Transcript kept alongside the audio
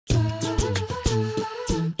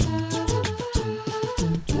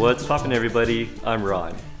What's poppin', everybody? I'm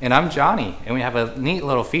Ron. And I'm Johnny, and we have a neat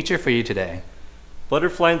little feature for you today.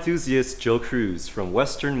 Butterfly enthusiast Joe Cruz from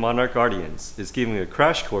Western Monarch Guardians is giving a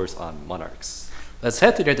crash course on monarchs. Let's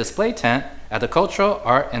head to their display tent at the Cultural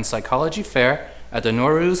Art and Psychology Fair at the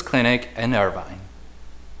Noruz Clinic in Irvine.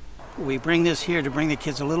 We bring this here to bring the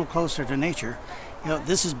kids a little closer to nature. You know,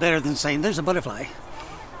 this is better than saying there's a butterfly,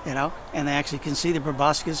 you know, and they actually can see the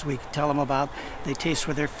proboscis. We tell them about, they taste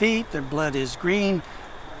with their feet, their blood is green,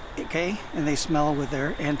 okay, and they smell with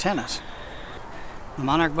their antennas. The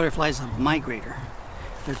monarch butterfly is a migrator.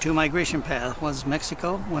 There are two migration paths, one's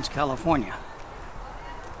Mexico, one's California.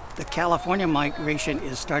 The California migration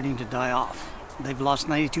is starting to die off. They've lost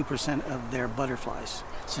 92% of their butterflies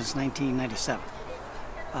since 1997.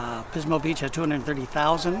 Pismo Beach had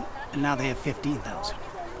 230,000, and now they have 15,000.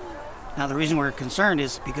 Now the reason we're concerned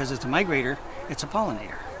is because it's a migrator, it's a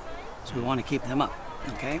pollinator. So we want to keep them up,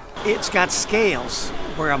 okay? It's got scales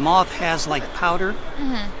where a moth has like powder,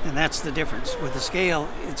 and that's the difference. With the scale,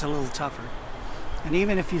 it's a little tougher. And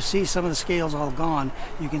even if you see some of the scales all gone,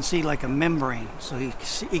 you can see like a membrane, so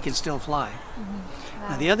he can still fly. Wow.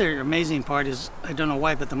 Now the other amazing part is, I don't know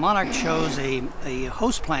why, but the monarch chose a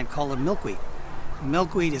host plant called a milkweed.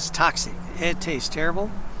 Milkweed is toxic. It tastes terrible,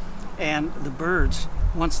 and the birds,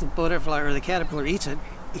 once the butterfly or the caterpillar eats it,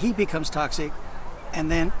 he becomes toxic, and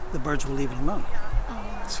then the birds will leave it alone.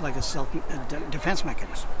 It's like a self-defense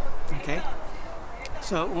mechanism, okay?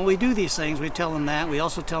 So when we do these things, we tell them that. We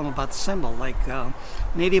also tell them about the symbol, like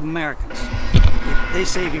Native Americans. They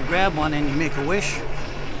say if you grab one and you make a wish,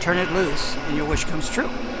 turn it loose, and your wish comes true.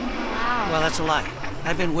 Wow. Well, that's a lie.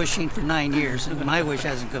 I've been wishing for 9 years, and my wish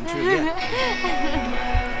hasn't come true yet.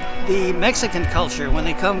 The Mexican culture, when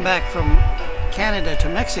they come back from Canada to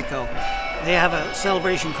Mexico, they have a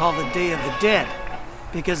celebration called the Day of the Dead,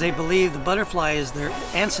 because they believe the butterfly is their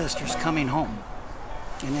ancestors coming home.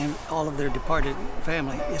 And then all of their departed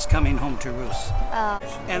family is coming home to roost.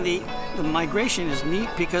 And the migration is neat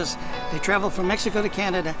because they travel from Mexico to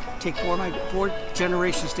Canada, take four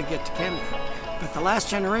generations to get to Canada. But the last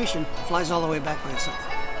generation flies all the way back by itself.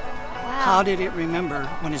 Wow. How did it remember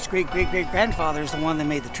when its great-great-great-grandfather is the one that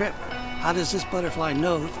made the trip? How does this butterfly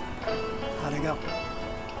know how to go?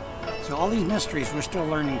 So all these mysteries we're still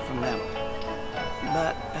learning from them.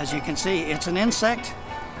 But as you can see, it's an insect.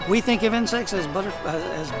 We think of insects as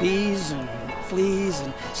bees and fleas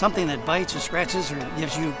and something that bites or scratches or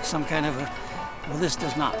gives you some kind of a, well, this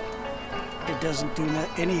does not. It doesn't do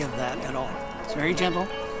any of that at all. It's very gentle.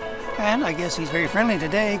 And I guess he's very friendly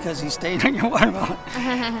today because he's staying on your watermelon.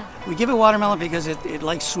 We give it watermelon because it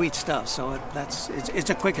likes sweet stuff, so it's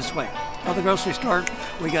the quickest way. At the grocery store,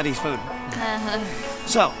 we got his food.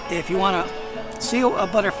 So if you want to see a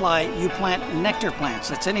butterfly, you plant nectar plants.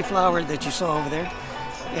 That's any flower that you saw over there.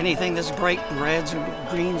 Anything that's bright reds or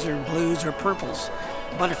greens or blues or purples,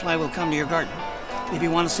 butterfly will come to your garden. If you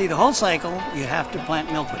want to see the whole cycle, you have to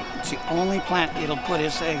plant milkweed. It's the only plant it'll put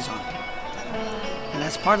its eggs on. And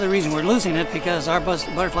that's part of the reason we're losing it, because our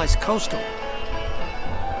butterfly's coastal.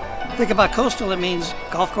 Think about coastal, it means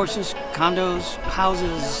golf courses, condos,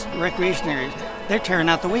 houses, recreation areas. They're tearing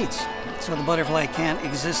out the weeds, so the butterfly can't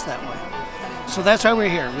exist that way. So that's why we're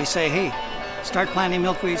here. We say, hey, start planting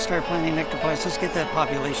milkweed, start planting nectar plants, let's get that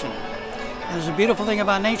population in. And there's a beautiful thing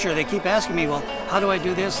about nature. They keep asking me, well, how do I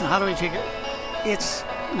do this and how do I take it? It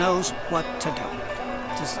knows what to do.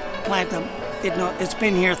 Just plant them. It's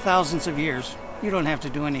been here thousands of years. You don't have to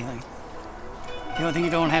do anything. The only thing you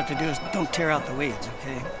don't have to do is don't tear out the weeds,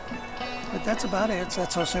 okay? But that's about it.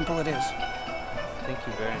 That's how simple it is. Thank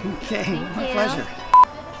you very much. Okay, my pleasure.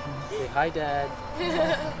 Say hi, Dad. You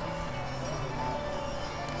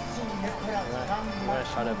want a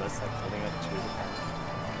shot of us like holding up to the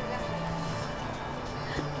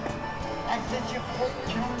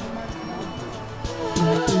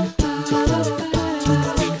camera?